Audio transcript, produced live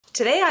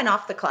today on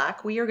Off the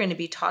Clock, we are going to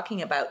be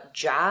talking about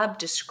job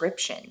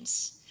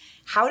descriptions.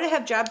 How to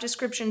have job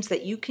descriptions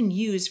that you can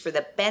use for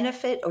the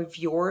benefit of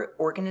your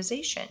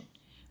organization.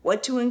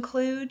 What to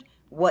include,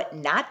 what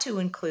not to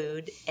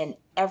include, and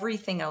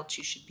everything else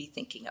you should be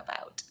thinking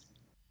about.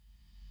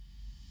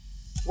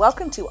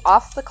 Welcome to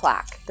Off the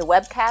Clock, the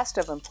webcast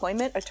of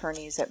employment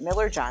attorneys at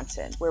Miller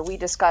Johnson, where we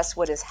discuss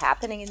what is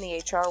happening in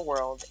the HR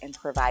world and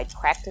provide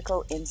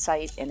practical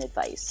insight and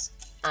advice.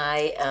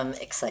 I am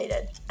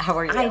excited. How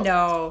are you? I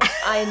know.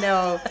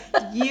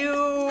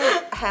 You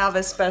have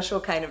a special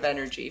kind of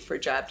energy for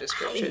job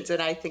descriptions,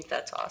 and I think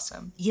that's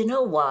awesome. You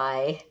know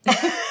why?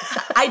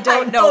 I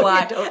don't know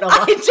why. You don't know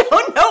why. I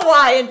don't know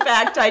why. In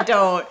fact, I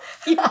don't.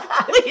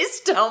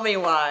 Please tell me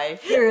why.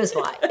 Here is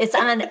why. It's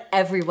on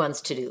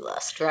everyone's to-do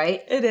list,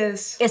 right? It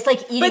is. It's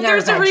like eating our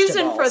vegetables. But there's a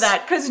reason for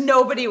that, because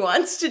nobody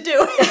wants to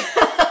do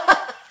it.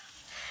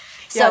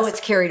 So it's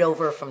carried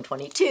over from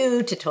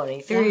 22 to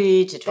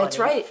 23 to 24. That's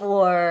right.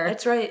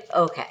 That's right.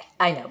 Okay,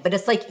 I know. But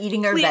it's like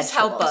eating our vegetables. Please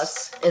help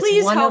us.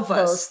 It's one of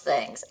those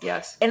things.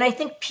 Yes. And I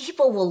think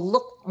people will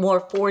look more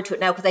forward to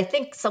it now because I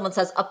think someone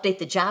says update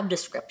the job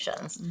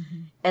descriptions.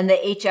 Mm-hmm. And the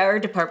HR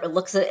department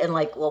looks at it and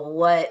like, well,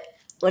 what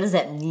does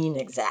that mean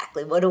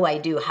exactly? What do I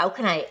do? How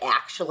can I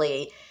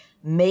actually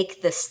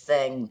make this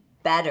thing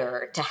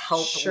better to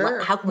help?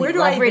 Sure. How can we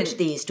leverage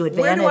these to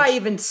advantage? Where do I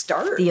even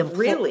start?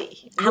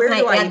 Really? How can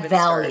I add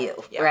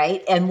value,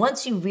 right? And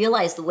once you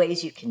realize the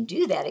ways you can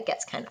do that, it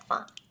gets kind of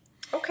fun.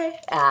 Okay.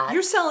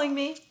 You're selling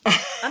me.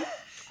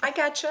 I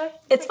gotcha.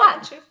 It's fun.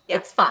 Yeah.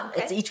 It's fun.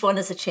 Okay. Each one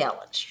is a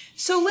challenge.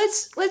 So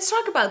let's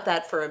talk about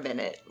that for a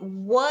minute.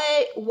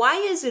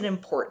 Why is it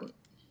important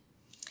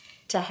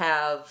to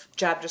have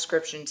job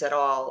descriptions at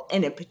all,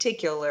 and in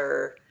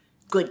particular,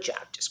 good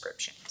job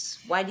descriptions?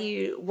 Why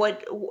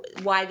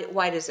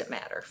does it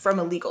matter from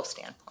a legal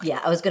standpoint?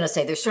 Yeah, I was going to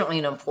say there's certainly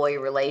an employee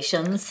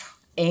relations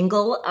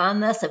angle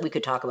on this that we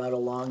could talk about a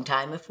long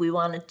time if we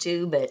wanted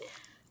to, but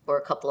we're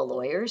a couple of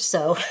lawyers,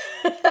 so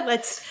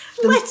let's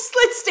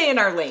stay in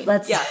our lane.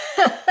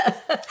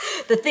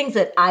 The things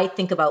that I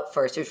think about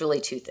first, there's really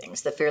two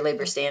things: the Fair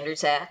Labor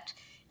Standards Act,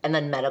 and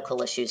then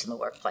medical issues in the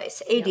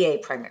workplace, ADA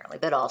primarily,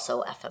 but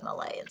also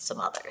FMLA and some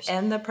others,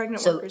 and the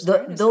pregnant so workers.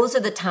 Those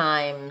are the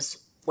times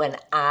when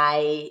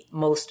I'm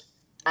most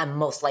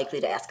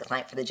likely to ask a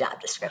client for the job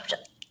description,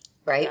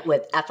 right? Yeah.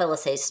 With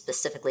FLSA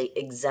specifically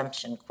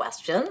exemption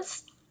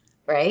questions,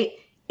 right?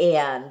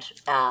 And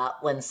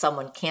when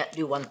someone can't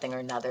do one thing or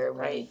another,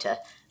 we need to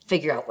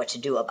figure out what to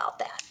do about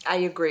that. I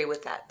agree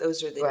with that.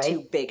 Those are the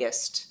two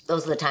biggest.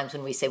 Those are the times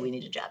when we say we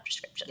need a job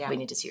description. Yeah. We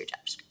need to see your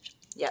job description.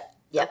 Yep.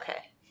 Okay.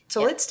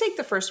 So let's take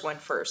the first one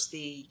first,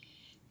 the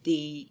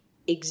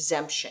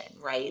exemption,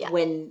 right? Yeah.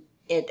 When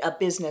a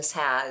business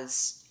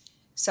has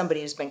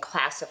somebody who's been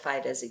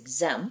classified as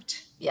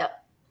exempt.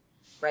 Yep.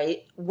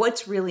 Right?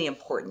 What's really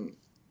important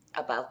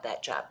about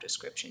that job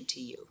description to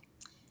you?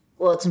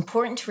 Well, it's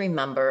important to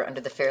remember under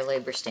the Fair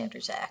Labor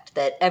Standards Act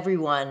that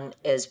everyone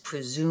is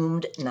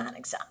presumed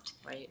non-exempt.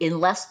 Right.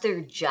 Unless their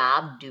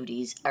job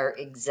duties are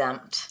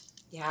exempt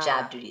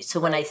job duties. So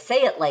when I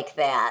say it like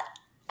that,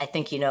 I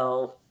think you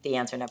know the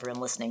answer and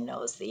everyone listening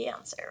knows the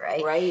answer,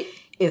 right? Right.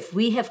 If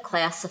we have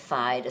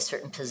classified a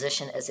certain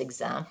position as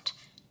exempt,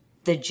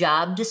 the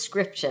job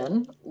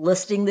description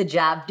listing the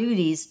job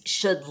duties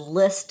should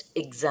list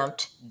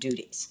exempt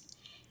duties.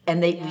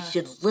 And we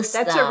should list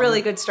them. That's a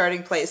really good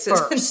starting place,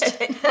 first.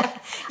 Isn't it?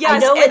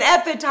 Yes, and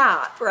at the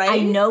top, right? I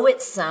know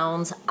it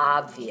sounds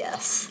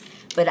obvious,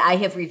 but I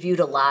have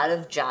reviewed a lot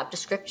of job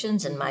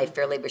descriptions in my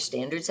Fair Labor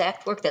Standards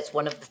Act work. That's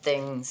one of the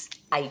things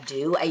I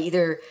do. I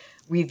either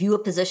review a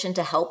position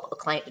to help a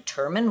client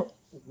determine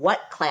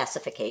what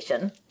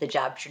classification the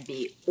job should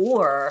be,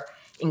 or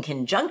in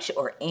conjunction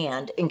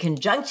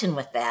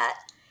with that,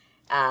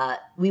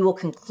 we will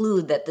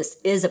conclude that this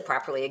is a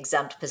properly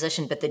exempt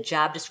position, but the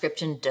job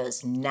description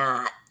does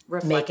not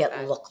make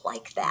it look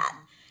like that.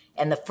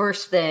 And the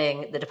first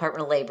thing the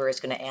Department of Labor is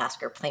going to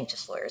ask, or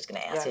plaintiff's lawyer is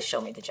going to ask, is show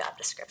me the job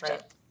description.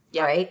 Right.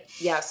 Yeah. Right?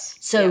 Yes.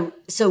 So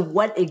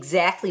what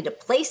exactly to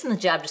place in the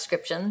job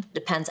description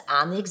depends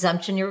on the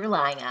exemption you're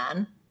relying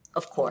on,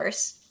 of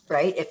course,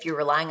 right? If you're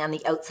relying on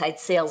the outside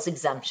sales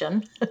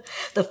exemption,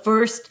 the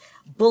first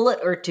bullet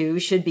or two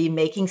should be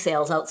making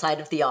sales outside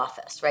of the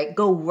office, right?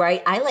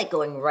 I like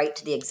going right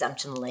to the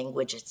exemption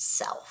language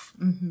itself,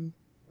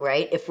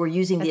 right? If we're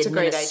using the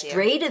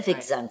administrative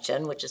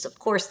exemption, which is, of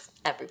course,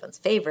 everyone's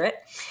favorite,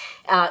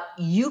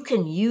 you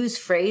can use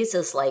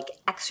phrases like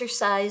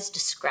exercise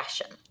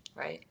discretion,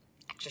 right?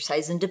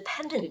 Exercise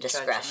independent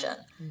discretion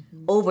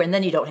over, and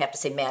then you don't have to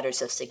say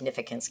matters of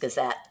significance because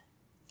that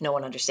no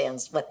one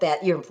understands what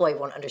that, your employee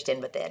won't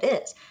understand what that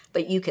is.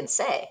 But you can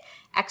say,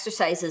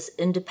 exercises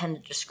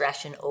independent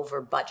discretion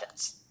over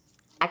budgets,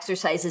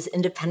 exercises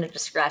independent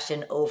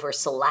discretion over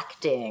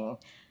selecting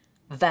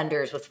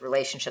vendors with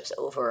relationships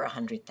over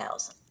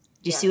 100,000.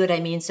 Do you see what I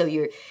mean? So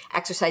you're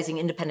exercising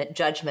independent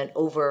judgment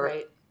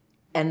over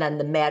and then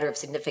the matter of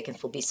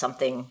significance will be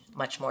something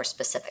much more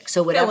specific.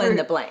 So whatever, fill in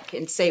the blank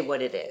and say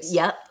what it is.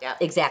 Yep,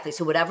 exactly.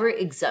 So whatever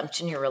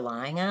exemption you're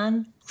relying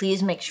on,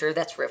 please make sure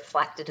that's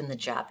reflected in the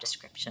job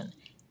description.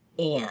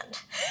 And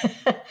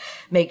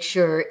make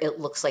sure it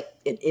looks like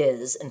it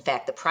is, in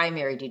fact, the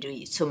primary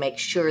duty. So make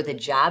sure the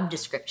job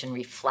description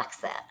reflects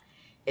that.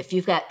 If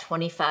you've got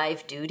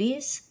 25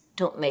 duties,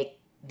 don't make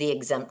the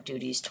exempt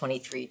duties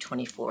 23,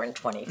 24, and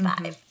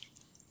 25.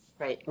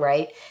 Right.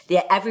 Right?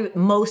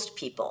 Most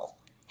people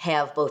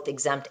have both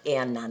exempt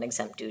and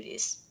non-exempt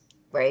duties,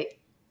 right?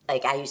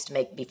 Like I used to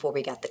make, before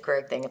we got the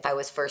Keurig thing, if I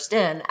was first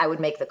in, I would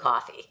make the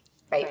coffee,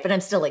 right? But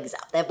I'm still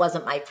exempt. That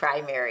wasn't my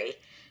primary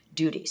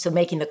duty. So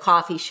making the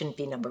coffee shouldn't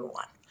be number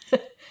one,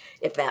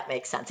 if that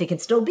makes sense. It can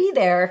still be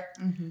there,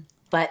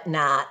 but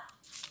not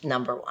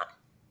number one.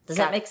 Does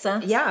that make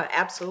sense? Yeah,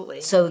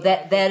 absolutely. So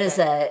that is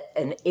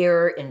an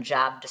error in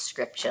job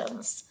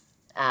descriptions.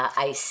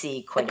 I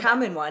see quite a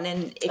common one,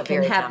 and it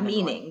can have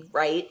meaning,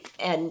 right?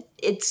 And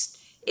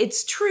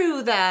it's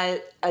true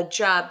that a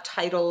job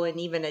title and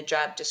even a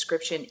job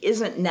description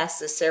isn't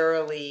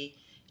necessarily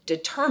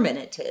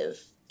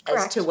determinative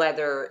as to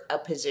whether a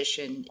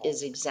position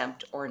is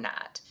exempt or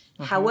not.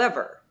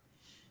 However,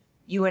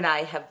 you and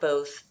I have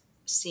both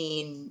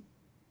seen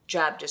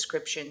job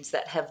descriptions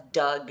that have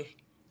dug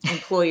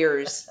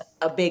employers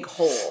a big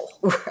hole.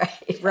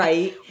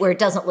 Right. Where it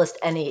doesn't list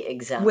any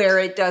exempt. Where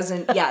it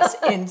doesn't, yes.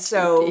 And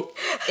so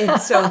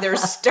they're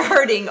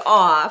starting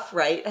off,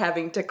 right,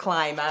 having to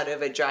climb out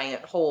of a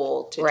giant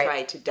hole to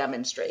try to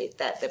demonstrate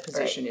that the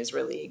position is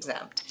really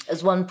exempt.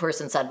 As one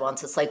person said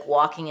once, it's like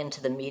walking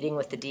into the meeting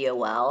with the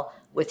DOL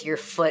with your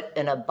foot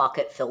in a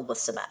bucket filled with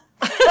cement.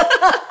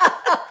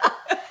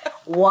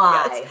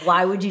 Why? Yes.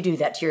 Why would you do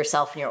that to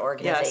yourself and your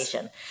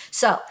organization? Yes.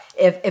 So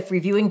if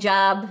reviewing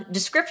job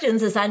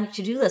descriptions is on your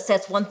to-do list,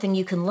 that's one thing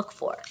you can look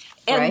for.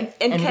 And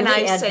can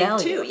really I say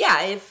value. too,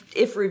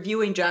 if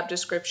reviewing job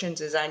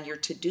descriptions is on your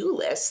to-do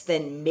list,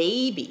 then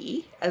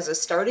maybe as a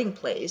starting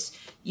place,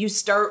 you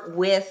start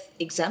with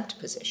exempt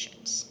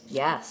positions.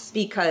 Yes.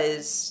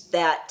 Because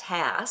that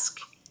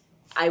task,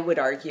 I would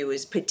argue,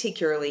 is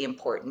particularly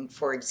important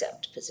for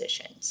exempt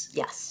positions.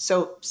 Yes.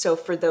 So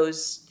for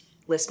those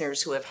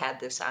listeners who have had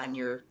this on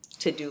your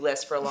to-do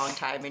list for a long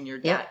time and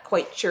you're not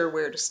quite sure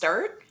where to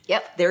start,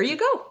 there you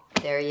go.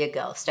 There you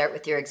go. Start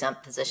with your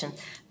exempt position,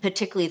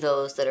 particularly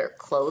those that are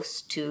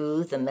close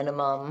to the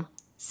minimum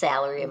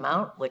salary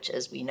amount, which,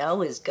 as we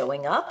know, is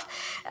going up.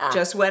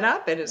 Just went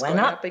up and it's going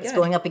up again. It's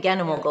going up again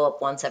and will go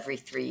up once every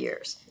 3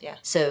 years. Yeah.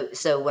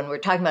 So when we're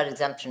talking about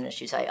exemption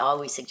issues, I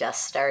always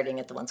suggest starting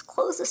at the ones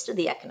closest to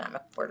the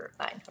economic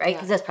borderline, right?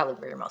 Because that's probably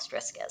where your most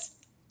risk is.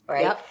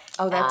 Right? Yep.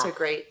 Oh, that's a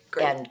great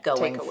and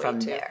going from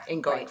there.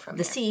 And going from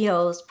the there.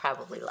 CEOs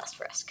probably less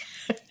risk.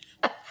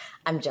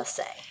 I'm just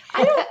saying.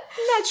 I'm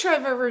not sure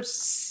I've ever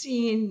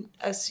seen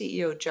a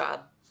CEO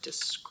job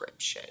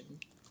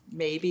description.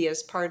 Maybe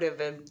as part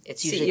of an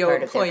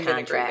CEO employment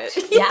agreement.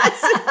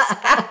 Yes,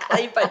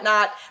 exactly, but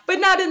not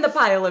in the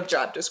pile of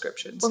job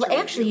descriptions. Well,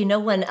 actually, you know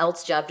when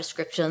else job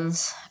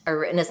descriptions are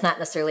written? It's not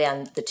necessarily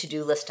on the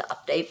to-do list to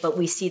update, but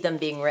we see them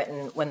being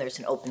written when there's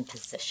an open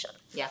position.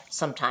 Yeah.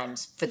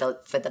 Sometimes for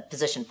the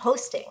position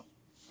posting,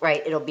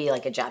 right? It'll be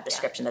like a job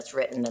description that's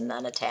written and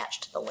then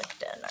attached to the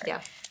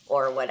LinkedIn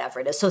or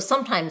whatever it is. So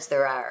sometimes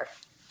there are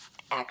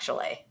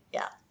actually,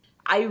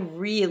 I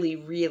really,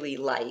 really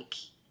like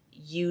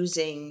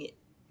using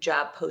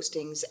job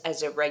postings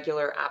as a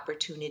regular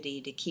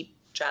opportunity to keep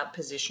job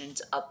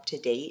positions up to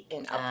date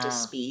and up to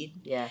speed.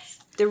 Yes.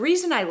 The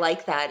reason I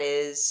like that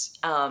is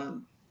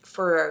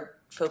for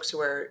folks who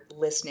are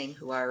listening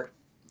who are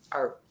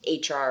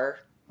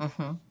HR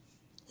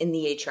in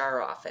the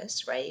HR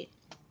office, right?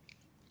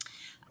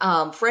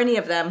 For any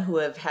of them who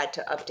have had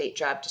to update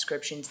job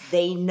descriptions,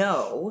 they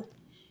know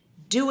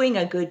doing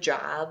a good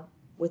job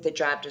with a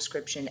job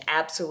description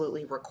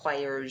absolutely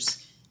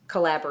requires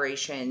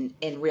collaboration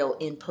and real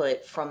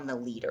input from the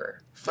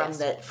leader, from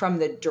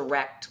the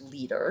direct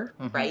leader,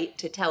 right?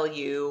 To tell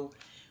you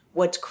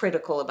what's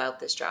critical about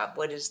this job.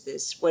 What is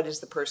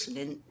the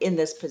person in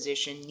this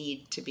position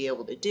need to be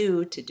able to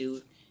do,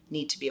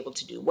 need to be able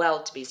to do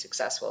well, to be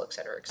successful, et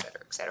cetera, et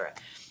cetera, et cetera.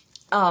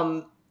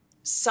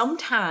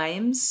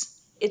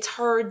 Sometimes it's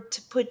hard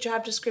to put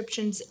job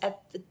descriptions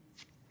at the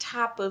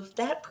top of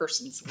that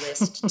person's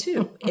list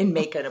too and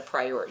make it a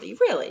priority,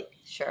 really.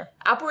 Sure.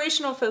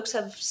 Operational folks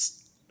have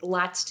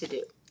lots to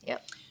do.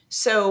 Yep.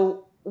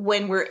 So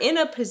when we're in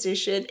a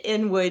position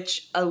in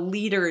which a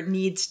leader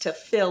needs to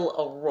fill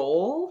a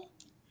role,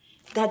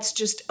 that's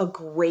just a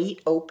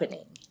great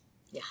opening.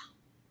 Yeah.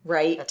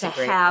 Right? That's to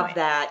have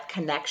that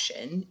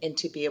connection and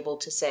to be able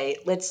to say,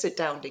 let's sit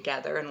down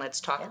together and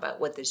let's talk about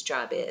what this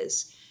job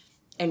is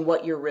and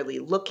what you're really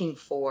looking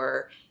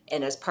for.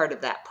 And as part of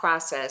that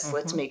process,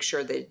 let's make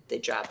sure that the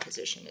job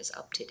position is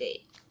up to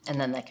date. And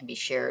then that can be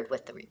shared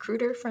with the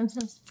recruiter, for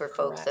instance, for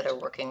folks that are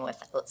working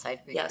with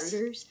outside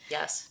recruiters.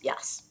 Yes.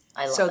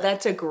 I love so it.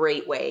 That's a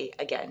great way,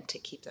 again, to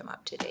keep them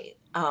up to date.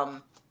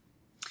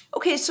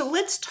 Okay, so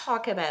let's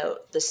talk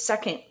about the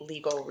second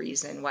legal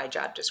reason why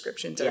job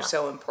descriptions are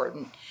so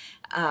important.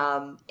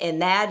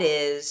 And that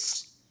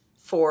is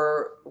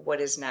for what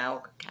is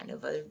now kind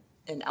of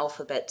an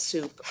alphabet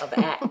soup of,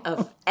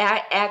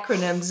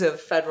 acronyms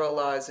of federal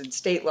laws and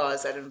state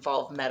laws that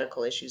involve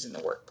medical issues in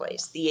the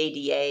workplace. The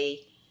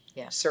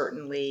ADA,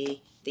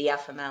 certainly, the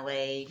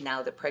FMLA,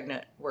 now the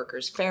Pregnant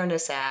Workers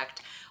Fairness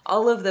Act.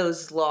 All of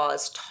those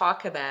laws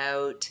talk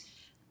about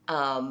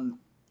an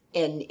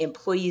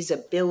employee's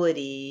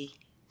ability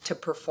to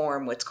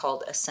perform what's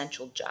called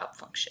essential job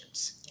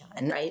functions. Yeah.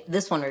 And right?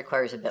 This one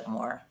requires a bit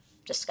more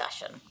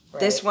discussion. Right?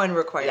 This one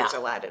requires a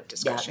lot of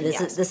discussion. Yeah,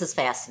 this is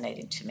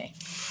fascinating to me.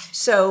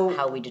 So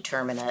how we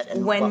determine it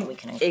and what we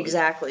can include.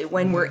 Exactly.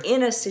 When we're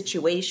in a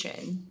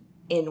situation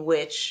in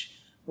which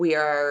we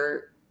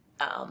are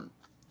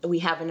we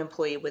have an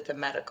employee with a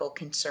medical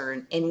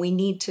concern and we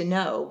need to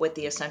know what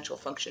the essential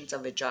functions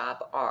of a job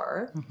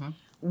are,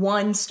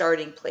 one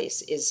starting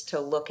place is to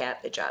look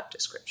at the job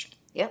description.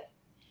 Yep.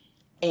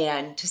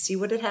 And to see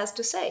what it has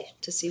to say,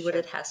 to see what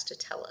it has to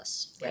tell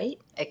us, right?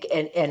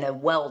 And a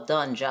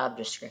well-done job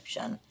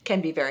description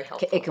can be very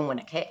helpful. It can win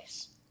a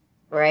case,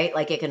 right?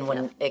 Like it can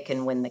win. It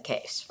can win the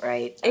case,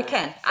 right? It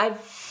can.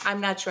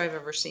 I'm not sure I've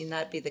ever seen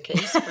that be the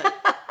case, but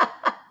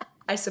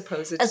I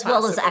suppose it's as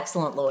well as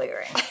excellent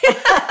lawyering.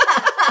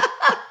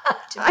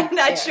 I'm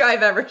not sure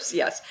I've ever.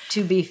 Yes.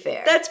 To be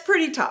fair, that's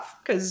pretty tough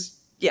because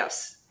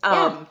yes.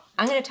 I'm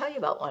going to tell you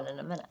about one in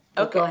a minute.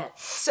 Okay. Go ahead.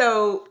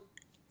 So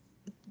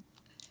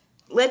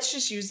let's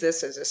just use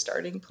this as a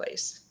starting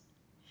place.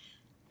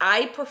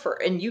 I prefer,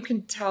 and you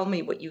can tell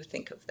me what you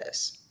think of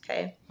this,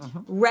 okay?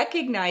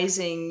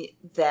 Recognizing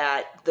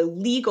that the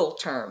legal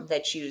term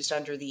that's used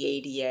under the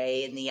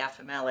ADA and the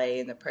FMLA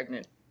and the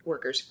Pregnant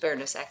Workers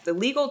Fairness Act, the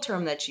legal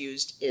term that's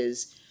used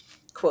is,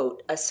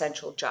 quote,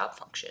 essential job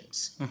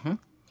functions,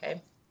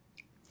 okay?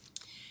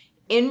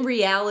 In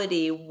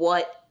reality,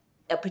 what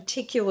a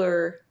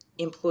particular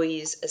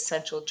employee's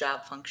essential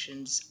job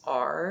functions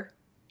are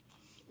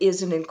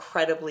is an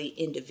incredibly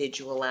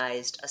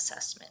individualized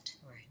assessment.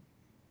 Right.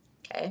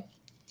 Okay.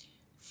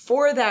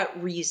 For that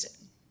reason,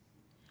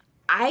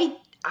 I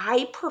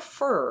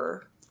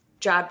prefer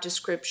job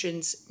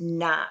descriptions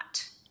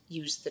not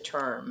use the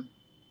term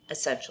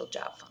essential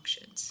job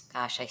functions.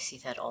 Gosh, I see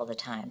that all the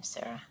time,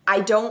 Sarah. I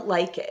don't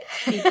like it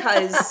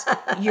because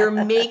you're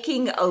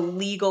making a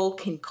legal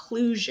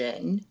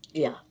conclusion.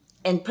 Yeah.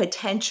 And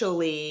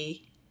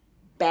potentially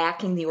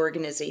backing the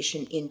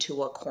organization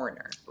into a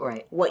corner.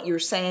 Right. What you're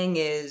saying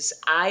is,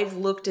 I've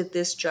looked at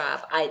this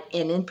job,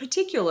 and in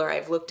particular,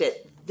 I've looked at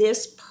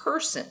this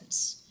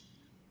person's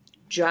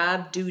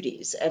job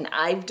duties, and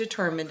I've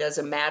determined as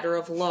a matter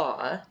of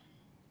law,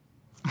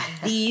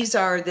 these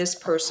are this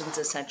person's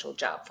essential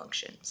job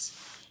functions.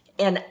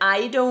 And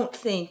I don't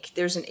think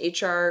there's an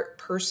HR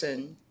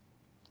person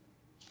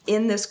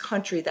in this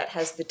country that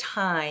has the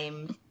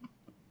time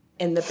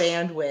and the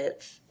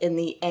bandwidth and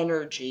the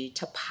energy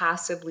to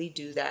possibly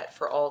do that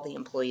for all the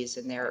employees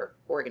in their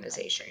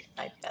organization.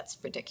 That's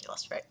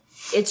ridiculous, right?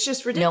 It's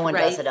just ridiculous. No one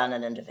does it on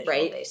an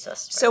individual basis. Right?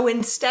 So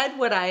instead,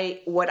 what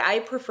I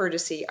prefer to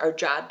see are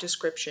job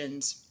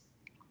descriptions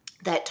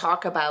that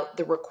talk about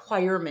the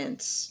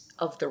requirements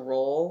of the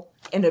role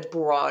in a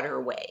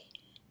broader way,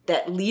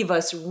 that leave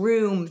us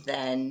room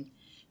then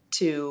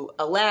to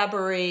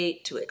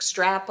elaborate, to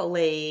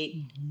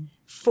extrapolate,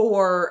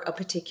 for a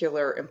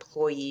particular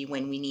employee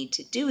when we need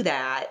to do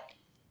that,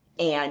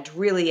 and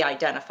really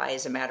identify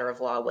as a matter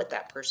of law what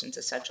that person's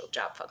essential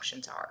job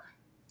functions are.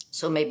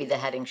 So maybe the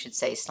heading should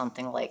say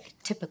something like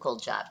typical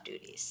job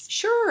duties.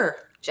 Sure.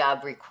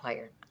 Job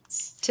requirements.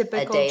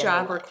 Typical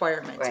job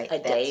requirements. Right. A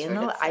day in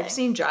the life. I've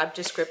seen job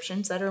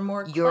descriptions that are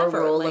more Your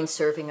clever, role in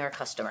serving our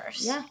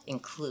customers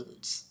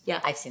includes. Yeah.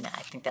 I've seen that.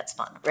 I think that's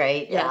fun,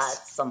 right? Yes. Yeah,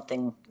 it's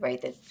something,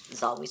 right, that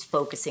is always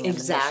focusing on the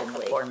mission,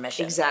 the core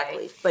mission.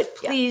 Exactly. Right? But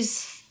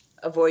please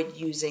avoid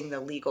using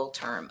the legal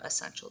term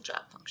essential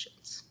job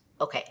functions.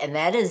 Okay. And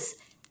that is,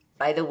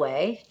 by the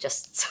way,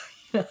 just so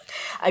you know,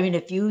 I mean,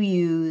 if you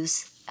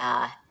use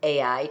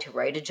AI to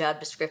write a job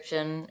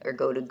description or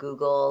go to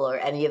Google or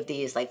any of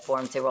these like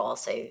forms, they will all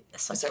say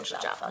essential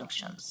job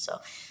functions. So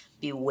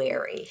be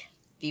wary.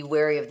 Be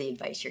wary of the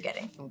advice you're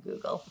getting from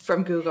Google.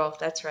 From Google,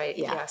 that's right.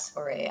 Yeah, yes.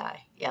 or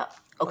AI. Yeah.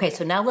 Okay,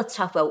 so now let's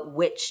talk about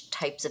which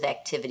types of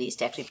activities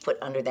to actually put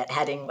under that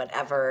heading,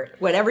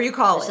 whatever you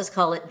call it. Let's just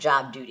call it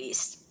job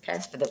duties. Okay.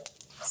 For the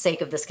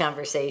sake of this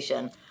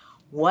conversation.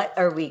 What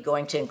are we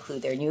going to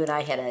include there? And you and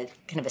I had a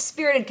kind of a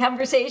spirited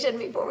conversation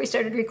before we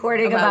started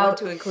recording about what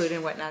to include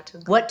and what not to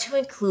include. What to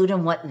include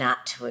and what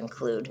not to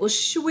include. Well,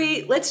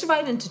 let's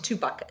divide into two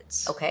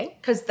buckets. Okay.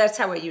 Because that's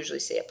how I usually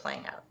see it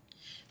playing out.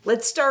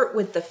 Let's start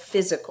with the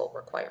physical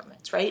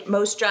requirements, right?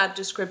 Most job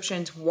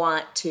descriptions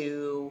want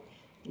to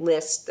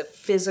list the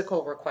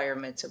physical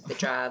requirements of the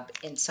job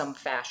in some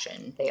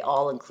fashion. They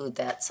all include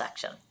that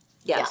section.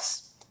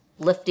 Yes.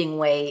 Lifting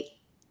weight,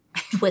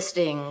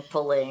 twisting,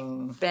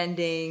 pulling,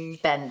 bending,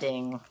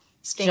 standing,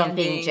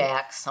 jumping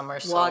jacks,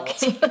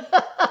 somersaults, walking,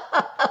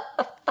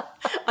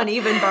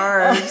 uneven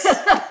bars,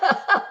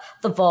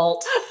 the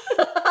vault.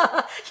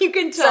 You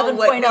can tell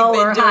 7.0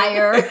 or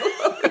higher.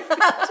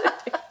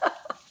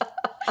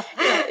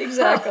 Yeah,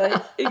 Exactly.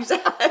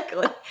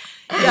 Exactly.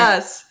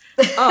 Yes.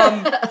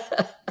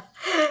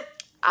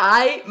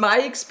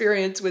 My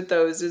experience with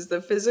those is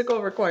the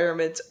physical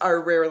requirements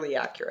are rarely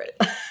accurate.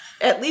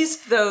 At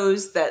least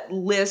those that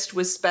list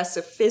with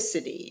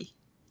specificity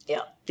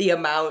the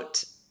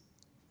amount,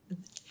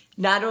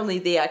 not only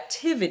the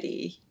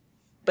activity,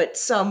 but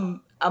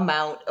some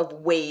amount of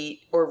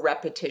weight or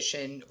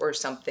repetition or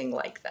something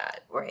like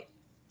that. Right.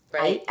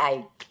 Right?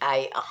 I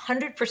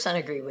 100%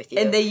 agree with you.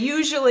 And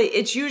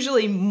it's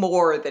usually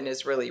more than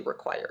is really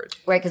required.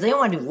 Right, because they don't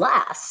want to do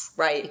less.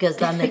 Right. Because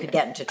then they could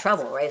get into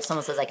trouble, right? If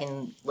someone says, I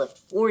can lift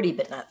 40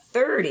 but not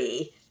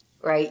 30,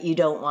 right, you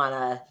don't want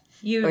to...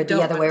 Or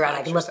the other way around,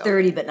 I can lift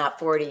 30 but not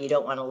 40. You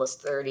don't want to lift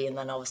 30, and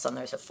then all of a sudden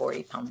there's a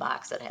 40-pound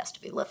box that has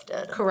to be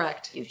lifted.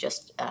 Correct. You've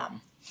just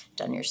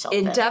done yourself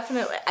in.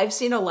 Definitely. I've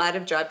seen a lot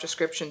of job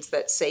descriptions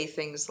that say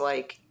things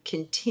like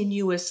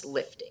continuous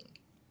lifting.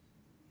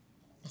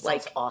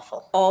 Like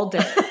awful. All day.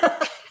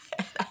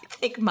 I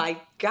think, my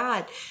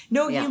God,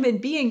 no human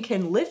being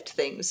can lift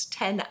things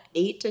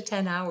 8 to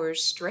 10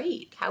 hours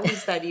straight. How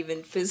is that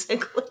even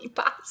physically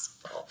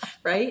possible,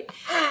 right?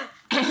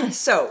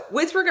 So,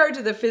 with regard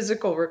to the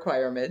physical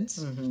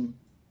requirements,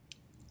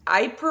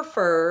 I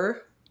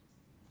prefer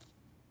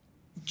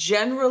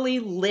generally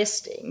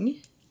listing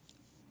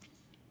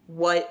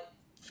what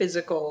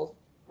physical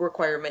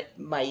requirement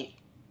might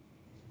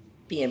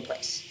be in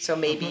place. So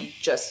maybe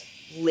just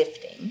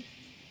lifting.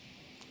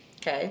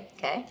 Okay.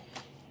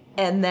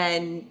 And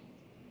then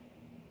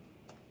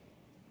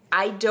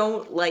I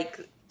don't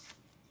like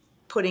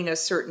putting a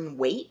certain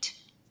weight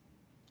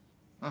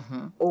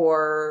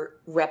or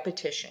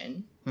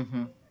repetition.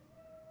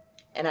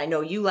 And I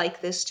know you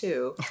like this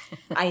too.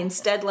 I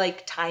instead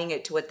like tying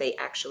it to what they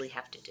actually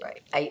have to do.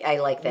 Right. I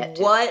like that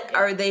too. What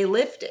are they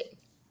lifting?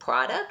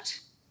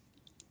 Product?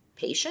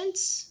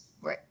 Patience?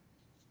 Right.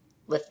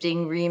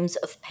 Lifting reams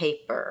of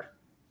paper.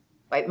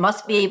 Right,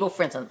 must be able,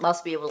 for instance,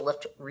 must be able to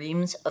lift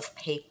reams of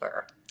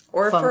paper.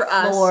 Or from for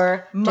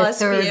floor us, must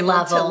to third be able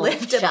level to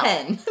lift a shelf.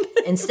 pen.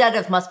 Instead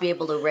of must be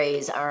able to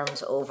raise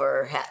arms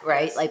over head,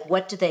 right? Yes. Like,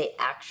 what do they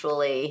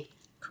actually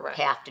Correct.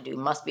 have to do?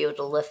 Must be able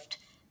to lift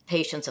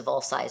patients of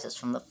all sizes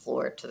from the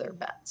floor to their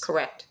beds.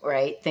 Correct.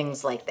 Right?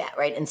 Things like that,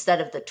 right? Instead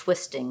of the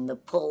twisting, the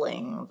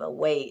pulling, the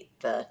weight,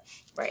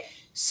 right.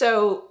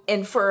 So,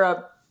 and for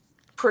a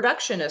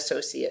production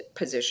associate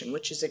position,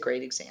 which is a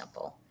great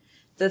example,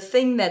 the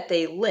thing that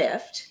they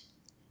lift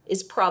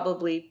is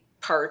probably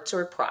parts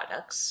or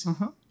products,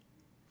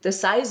 the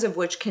size of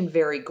which can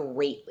vary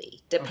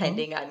greatly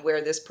depending on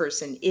where this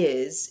person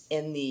is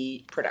in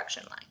the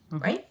production line,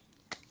 right?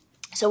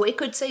 So it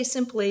could say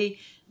simply,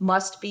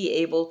 must be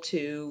able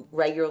to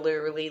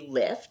regularly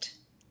lift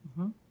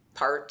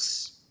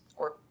parts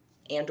or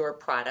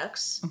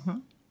products,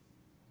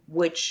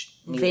 which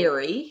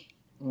vary.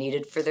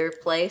 Needed for their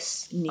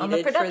place on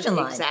the production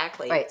line.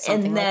 Exactly. Right,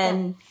 something like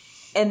that.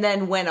 And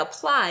then when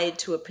applied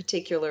to a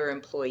particular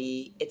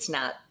employee,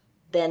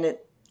 then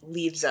it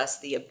leaves us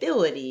the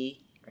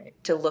ability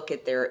to look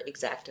at their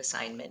exact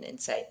assignment and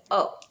say,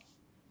 oh,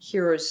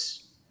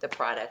 here's the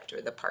product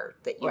or the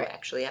part that you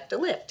actually have to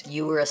lift.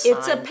 You were assigned.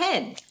 It's a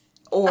pen,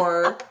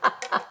 or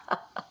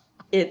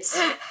it's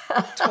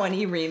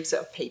 20 reams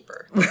of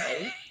paper,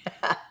 right?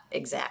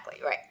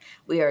 Exactly, right.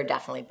 We are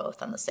definitely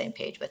both on the same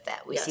page with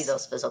that. We see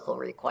those physical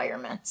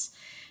requirements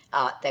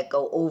that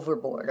go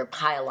overboard or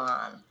pile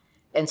on.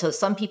 And so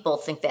some people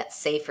think that's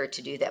safer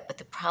to do that, but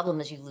the problem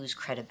is you lose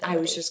credibility. I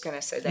was just going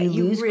to say that.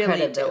 You lose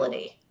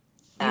credibility.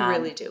 You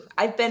really do.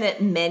 I've been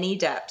at many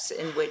depths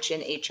in which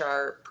an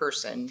HR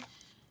person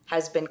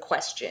has been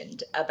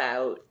questioned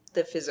about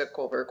the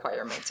physical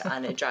requirements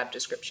on a job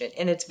description,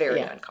 and it's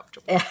very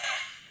uncomfortable.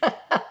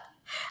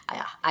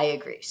 Yeah, I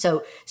agree.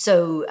 So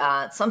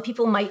some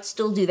people might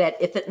still do that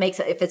if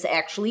it's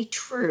actually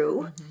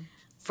true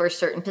for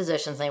certain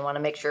positions. They want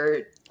to make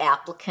sure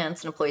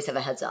applicants and employees have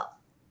a heads up.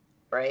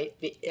 Right?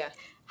 Yeah.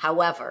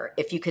 However,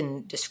 if you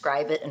can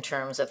describe it in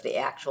terms of the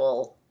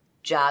actual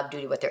job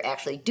duty, what they're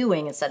actually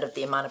doing, instead of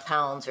the amount of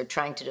pounds, or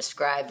trying to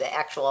describe the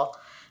actual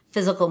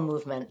physical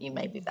movement, you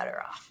may be better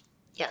off.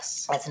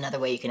 Yes. That's another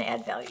way you can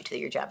add value to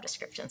your job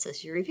descriptions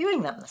as you're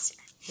reviewing them this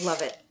year.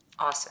 Love it.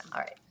 Awesome.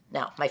 All right.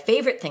 Now, my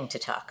favorite thing to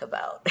talk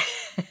about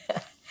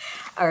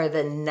are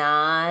the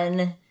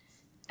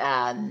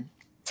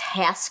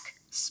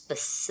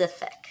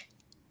non-task-specific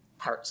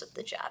parts of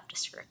the job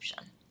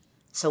description.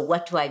 So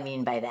what do I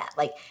mean by that?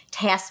 Like,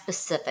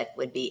 task-specific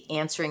would be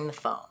answering the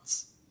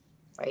phones,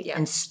 right? Yeah.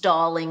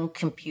 Installing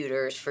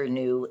computers for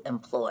new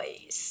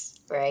employees,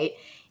 right?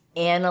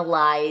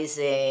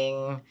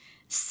 Analyzing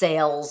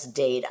sales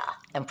data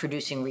and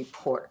producing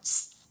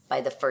reports by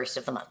the first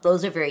of the month.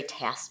 Those are very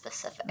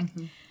task-specific.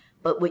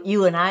 But what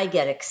you and I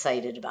get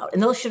excited about,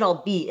 and those should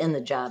all be in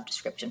the job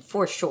description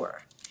for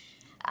sure,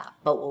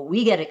 but what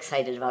we get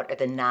excited about are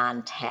the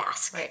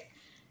non-task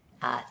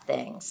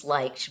things.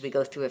 Like, should we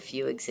go through a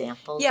few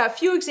examples? Yeah, a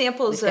few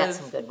examples. We've got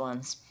some good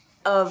ones.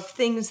 Of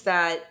things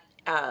that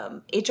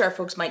HR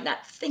folks might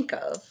not think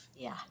of,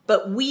 Yeah.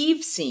 but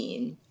we've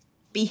seen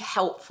be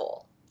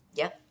helpful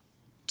Yep.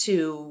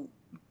 to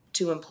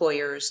to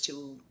employers,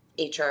 to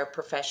HR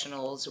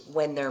professionals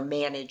when they're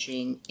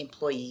managing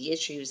employee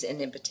issues,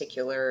 and in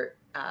particular,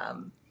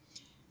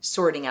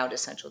 sorting out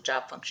essential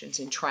job functions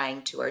and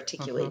trying to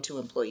articulate to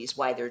employees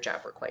why their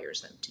job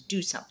requires them to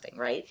do something,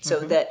 right?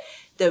 So that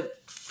the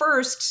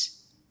first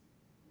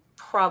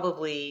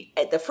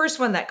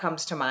one that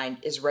comes to mind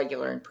is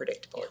regular and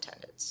predictable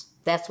attendance.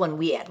 That's when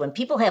we add. When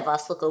people have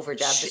us look over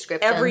job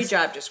descriptions. Every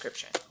job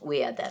description.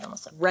 We add that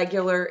almost.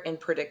 Regular and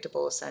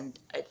predictable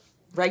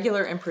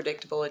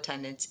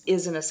attendance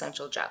is an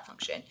essential job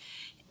function.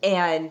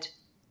 And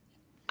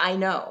I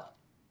know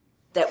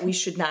that we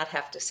should not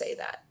have to say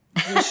that.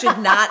 We should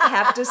not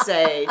have to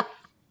say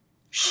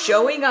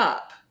showing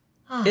up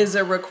is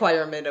a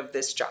requirement of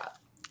this job.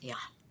 Yeah.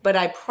 But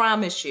I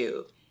promise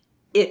you,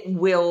 it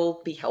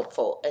will be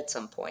helpful at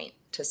some point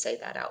to say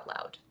that out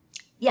loud.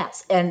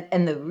 Yes,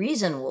 and the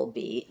reason will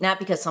be, not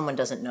because someone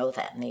doesn't know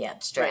that in the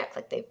abstract,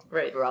 like they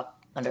grew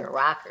up under a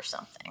rock or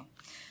something,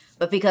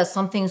 but because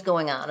something's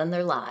going on in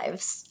their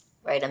lives,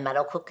 right? A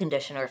medical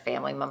condition or a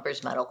family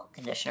member's medical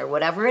condition or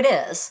whatever it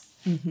is,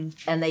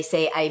 and they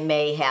say, I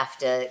may have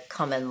to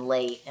come in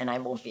late and I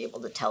won't be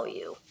able to tell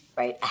you,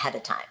 right, ahead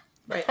of time.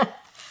 Right.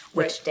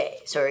 Which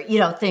days, or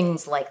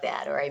things like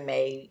that, or I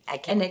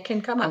can't. And it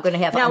can come up. I'm going to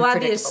have now.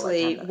 Unpredictable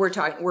Obviously,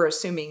 attendance. we're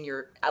assuming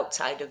you're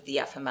outside of the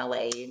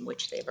FMLA, in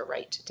which they have a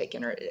right to take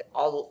in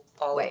all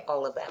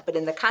of that. But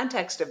in the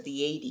context of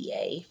the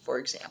ADA, for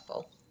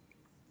example,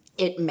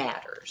 it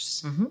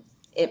matters.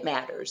 It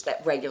matters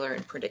that regular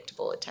and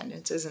predictable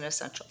attendance is an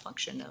essential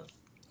function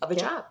of a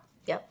job.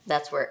 Yep,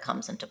 that's where it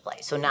comes into play.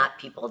 So not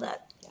people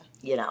that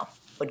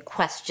would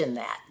question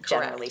that,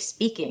 generally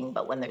speaking,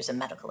 but when there's a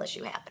medical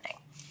issue happening.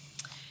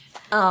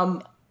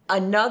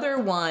 Another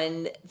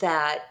one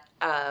that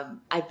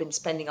I've been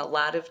spending a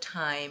lot of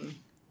time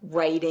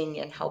writing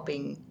and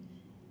helping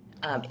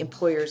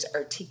employers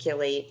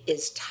articulate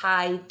is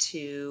tied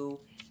to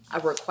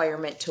a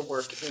requirement to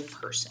work in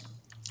person.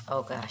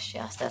 Oh gosh,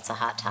 yes, that's a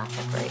hot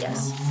topic right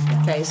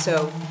now. Okay,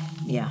 so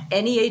yeah,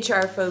 any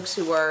HR folks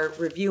who are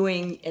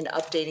reviewing and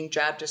updating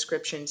job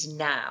descriptions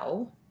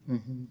now,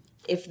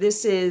 if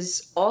this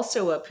is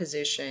also a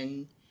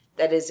position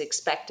that is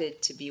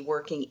expected to be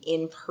working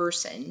in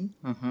person,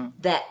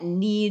 that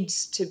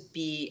needs to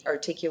be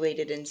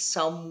articulated in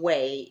some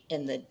way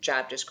in the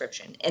job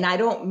description. And I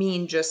don't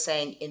mean just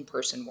saying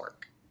in-person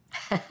work.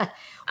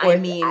 I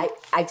mean...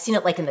 I've seen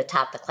it like in the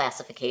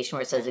classification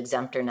where it says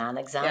exempt or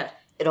non-exempt. Yeah.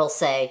 It'll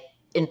say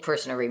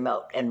in-person or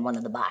remote, and one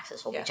of the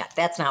boxes will be checked.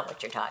 That's not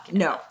what you're talking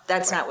about. No,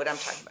 that's not what I'm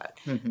talking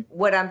about.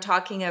 What I'm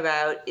talking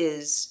about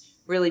is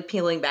really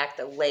peeling back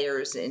the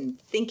layers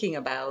and thinking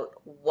about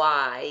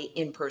why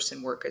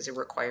in-person work is a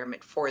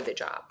requirement for the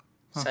job,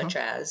 such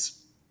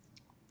as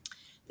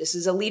this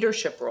is a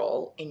leadership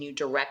role and you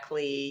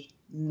directly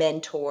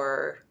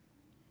mentor,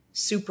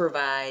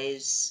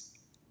 supervise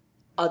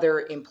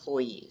other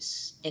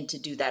employees. And to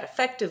do that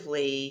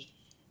effectively,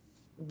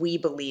 we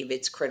believe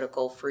it's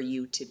critical for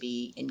you to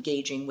be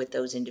engaging with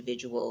those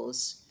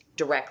individuals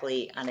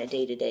directly on a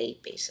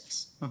day-to-day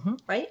basis,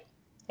 right?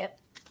 Yep.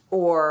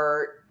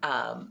 Or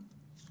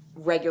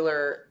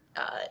regular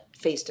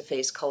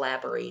face-to-face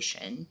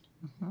collaboration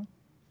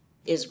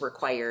is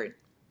required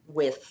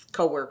with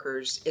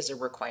coworkers, is a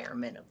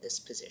requirement of this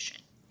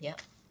position.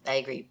 Yep, I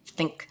agree.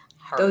 Think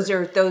hard.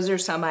 Those are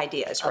some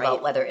ideas, right?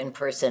 About whether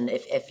in-person,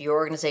 if your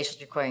organization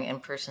is requiring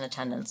in-person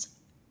attendance,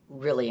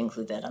 really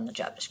include that on the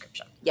job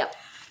description. Yep.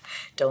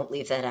 Don't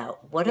leave that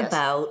out. What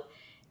about,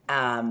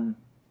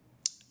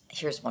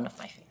 here's one of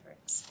my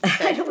favorites.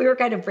 Okay. We were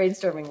kind of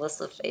brainstorming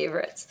lists of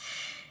favorites.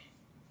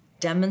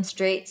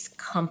 Demonstrates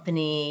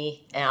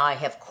company, and I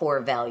have core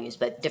values,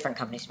 but different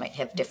companies might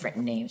have different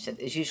names. So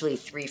there's usually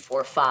 3,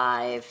 4,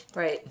 5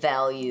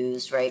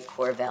 values, right?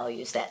 Core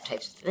values, that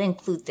type. They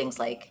include things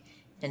like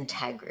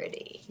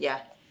integrity.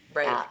 Yeah,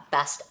 right.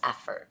 Best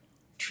effort,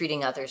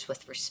 treating others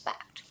with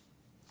respect.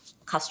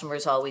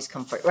 Customers always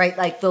come first, right?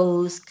 Like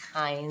those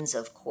kinds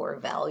of core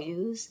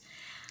values.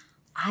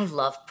 I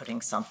love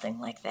putting something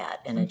like that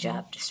in a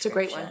job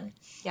description. It's a great one.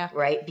 Yeah.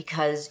 Right?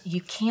 Because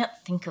you can't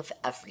think of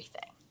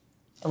everything.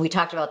 And we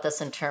talked about this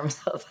in terms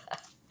of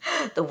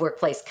the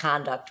workplace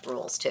conduct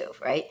rules too,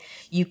 right?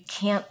 You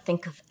can't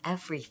think of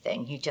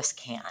everything. You just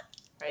can't.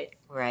 Right.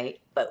 Right?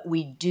 But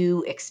we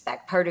do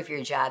expect, part of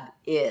your job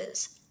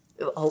is,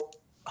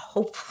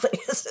 hopefully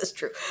this is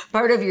true,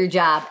 part of your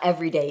job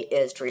every day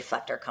is to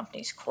reflect our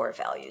company's core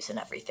values in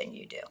everything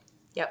you do.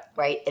 Yep.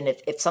 Right? And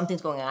if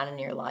something's going on in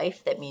your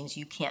life that means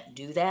you can't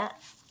do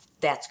that,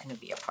 that's going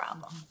to be a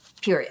problem.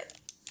 Period.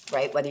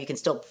 Right? Whether you can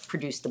still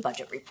produce the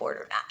budget report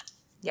or not.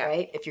 Yeah.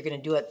 Right? If you're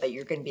going to do it, but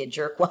you're going to be a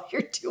jerk while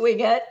you're doing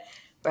it,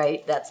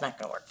 right? That's not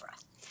going to work for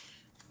us.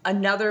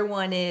 Another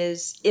one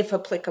is, if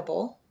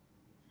applicable,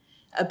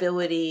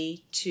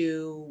 ability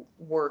to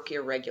work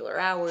irregular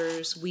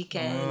hours,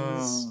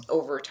 weekends,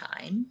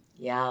 overtime.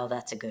 Yeah,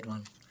 that's a good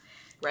one.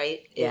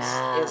 Right?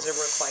 Yes.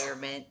 Is a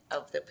requirement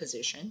of the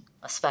position.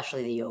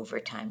 Especially the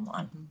overtime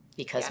one,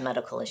 because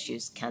medical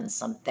issues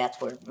that's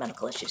where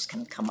medical issues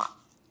can come up,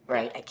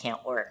 right? I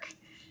can't work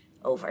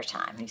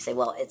overtime. You say,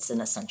 well, it's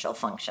an essential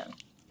function.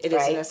 It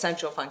is an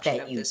essential function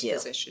that of this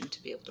position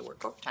to be able to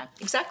work overtime.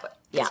 Exactly.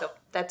 Yeah. So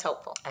that's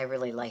helpful. I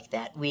really like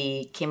that.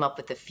 We came up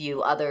with a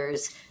few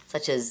others,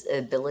 such as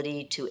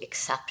ability to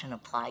accept and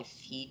apply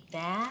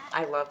feedback.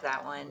 I love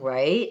that one.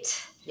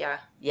 Right? Yeah.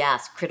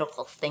 Yes,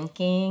 critical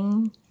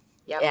thinking.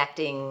 Yep.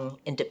 Acting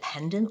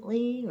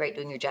independently, right?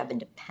 Doing your job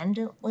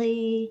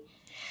independently.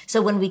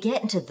 So when we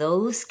get into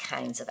those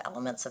kinds of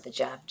elements of a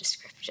job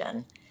description,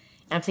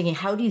 and I'm thinking,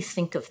 how do you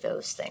think of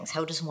those things?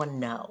 How does one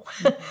know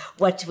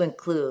what to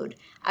include?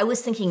 I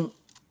was thinking,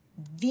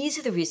 these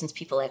are the reasons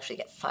people actually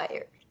get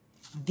fired.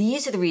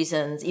 These are the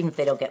reasons, even if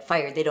they don't get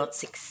fired, they don't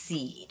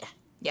succeed.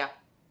 Yeah.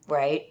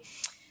 Right?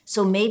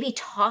 So maybe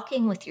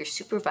talking with your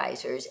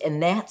supervisors,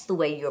 and that's the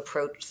way you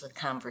approach the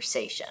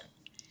conversation,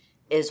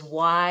 is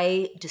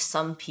why do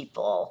some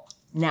people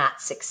not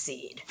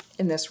succeed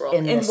in this role?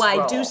 And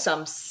why do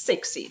some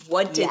succeed?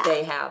 What did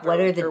they have? What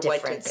are the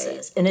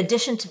differences? In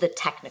addition to the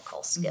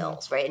technical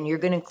skills, right? And you're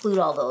going to include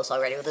all those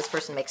already. Well, this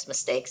person makes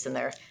mistakes in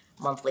their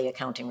monthly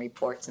accounting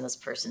reports and this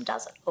person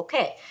doesn't.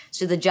 Okay,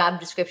 so the job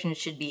description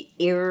should be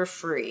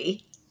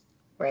error-free,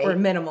 right? Or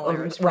minimal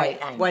errors, right?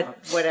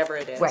 Whatever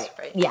it is, right?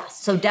 Yes,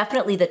 so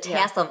definitely the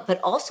task, but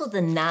also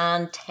the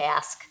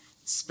non-task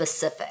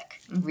specific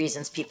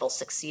reasons people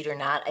succeed or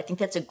not. I think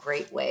that's a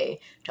great way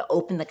to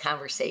open the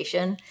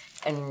conversation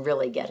and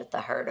really get at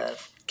the heart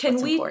of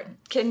what's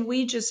important. Can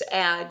we just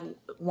add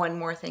one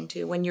more thing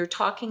too? When you're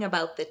talking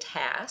about the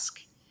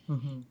task,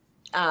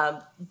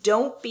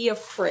 don't be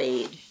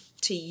afraid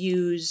to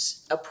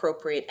use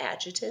appropriate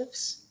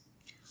adjectives.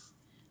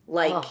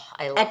 Like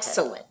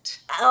excellent.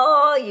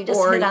 Oh, you just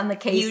hit on the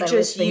case you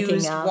just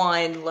used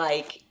one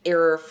like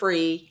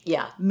error-free.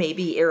 Yeah.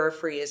 Maybe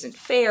error-free isn't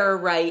fair,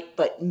 right?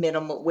 But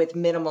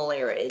minimal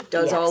error. It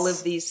does all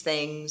of these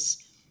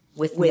things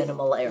with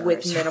minimal errors.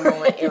 With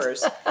minimal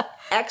errors.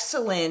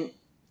 Excellent,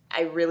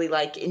 I really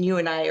like, and you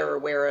and I are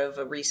aware of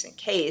a recent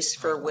case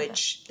for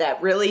which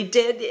that really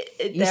did.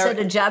 You said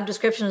a job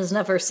description has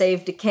never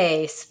saved a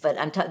case, but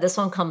this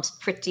one comes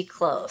pretty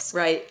close.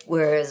 Right.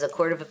 Whereas a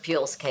Court of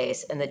Appeals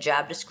case, and the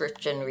job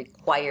description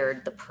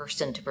required the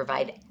person to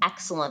provide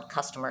excellent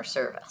customer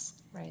service.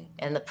 Right.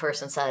 And the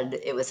person said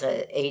it was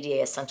an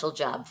ADA essential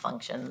job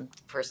function.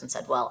 The person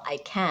said, well, I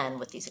can,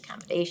 with these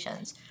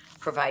accommodations,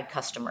 provide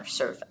customer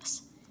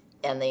service.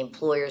 And the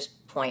employer's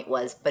point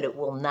was, but it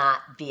will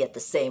not be at the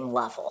same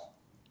level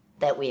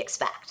that we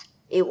expect.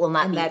 It will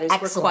not be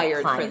excellent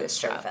required client for this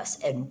service.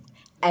 And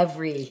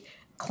every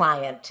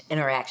client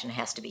interaction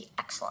has to be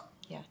excellent.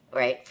 Yeah.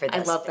 Right? For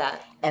this. I love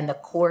that. And the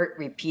court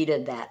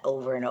repeated that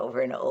over and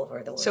over and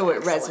over. So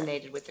it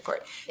resonated with the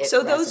court.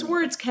 So those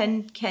words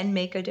can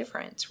make a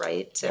difference,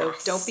 right? So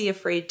don't be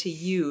afraid to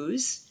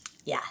use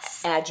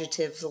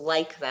adjectives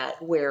like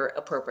that where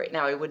appropriate.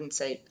 Now, I wouldn't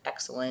say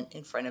excellent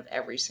in front of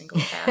every single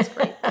task,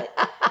 right? But,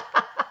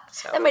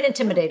 that might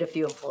intimidate a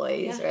few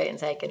employees, right? And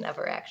say, I can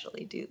never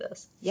actually do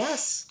this.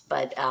 Yes.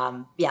 But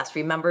yes,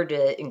 remember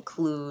to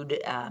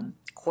include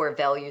core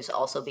values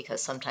also,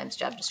 because sometimes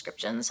job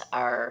descriptions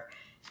are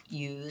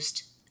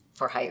used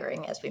for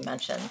hiring, as we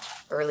mentioned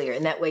earlier.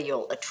 And that way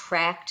you'll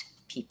attract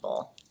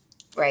people,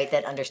 right,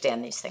 that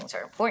understand these things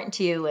are important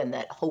to you and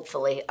that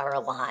hopefully are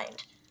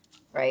aligned,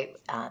 right,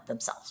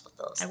 themselves with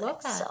those things. I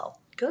love that. So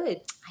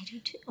good. I do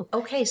too.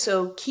 Okay,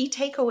 so key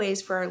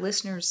takeaways for our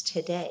listeners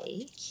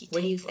today.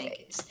 What do you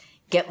think?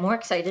 Get more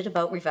excited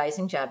about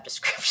revising job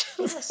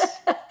descriptions. Yes.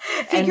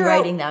 And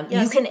writing them.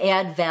 Yes. You can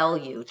add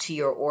value to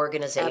your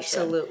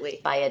organization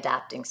by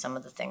adopting some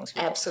of the things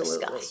we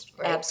discussed.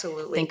 Right?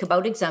 Absolutely. Think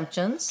about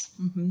exemptions.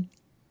 Mm-hmm.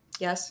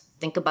 Yes.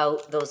 Think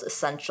about those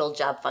essential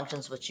job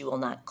functions, which you will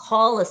not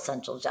call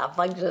essential job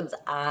functions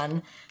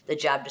on the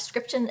job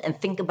description, and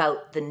think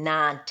about the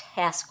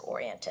non-task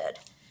oriented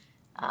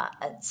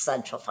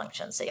essential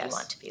functions that you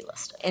want to be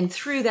listed. And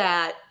through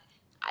that,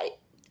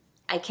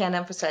 I can't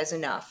emphasize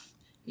enough,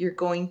 you're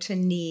going to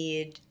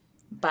need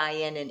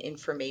buy-in and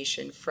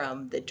information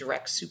from the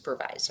direct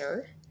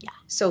supervisor. Yeah.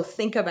 So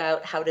think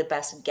about how to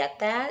best get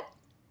that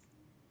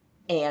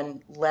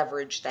and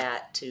leverage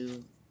that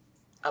to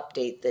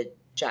update the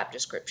job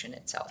description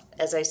itself.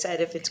 As I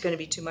said, if it's going to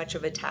be too much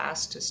of a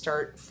task to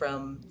start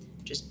from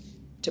just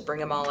to bring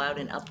them all out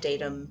and update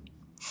them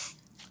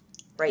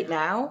right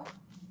now,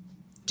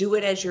 do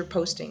it as you're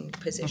posting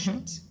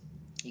positions.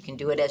 You can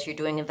do it as you're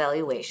doing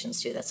evaluations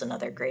too. That's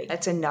another great.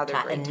 That's another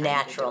great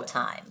natural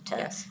time to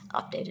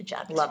update a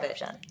job description. Love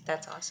it.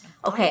 That's awesome.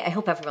 Okay, I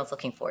hope everyone's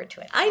looking forward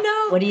to it. I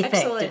know. What do you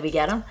think? Did we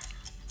get them?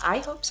 I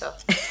hope so.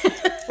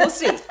 We'll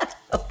see.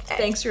 Okay.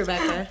 Thanks,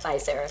 Rebecca. Bye,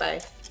 Sarah. Bye.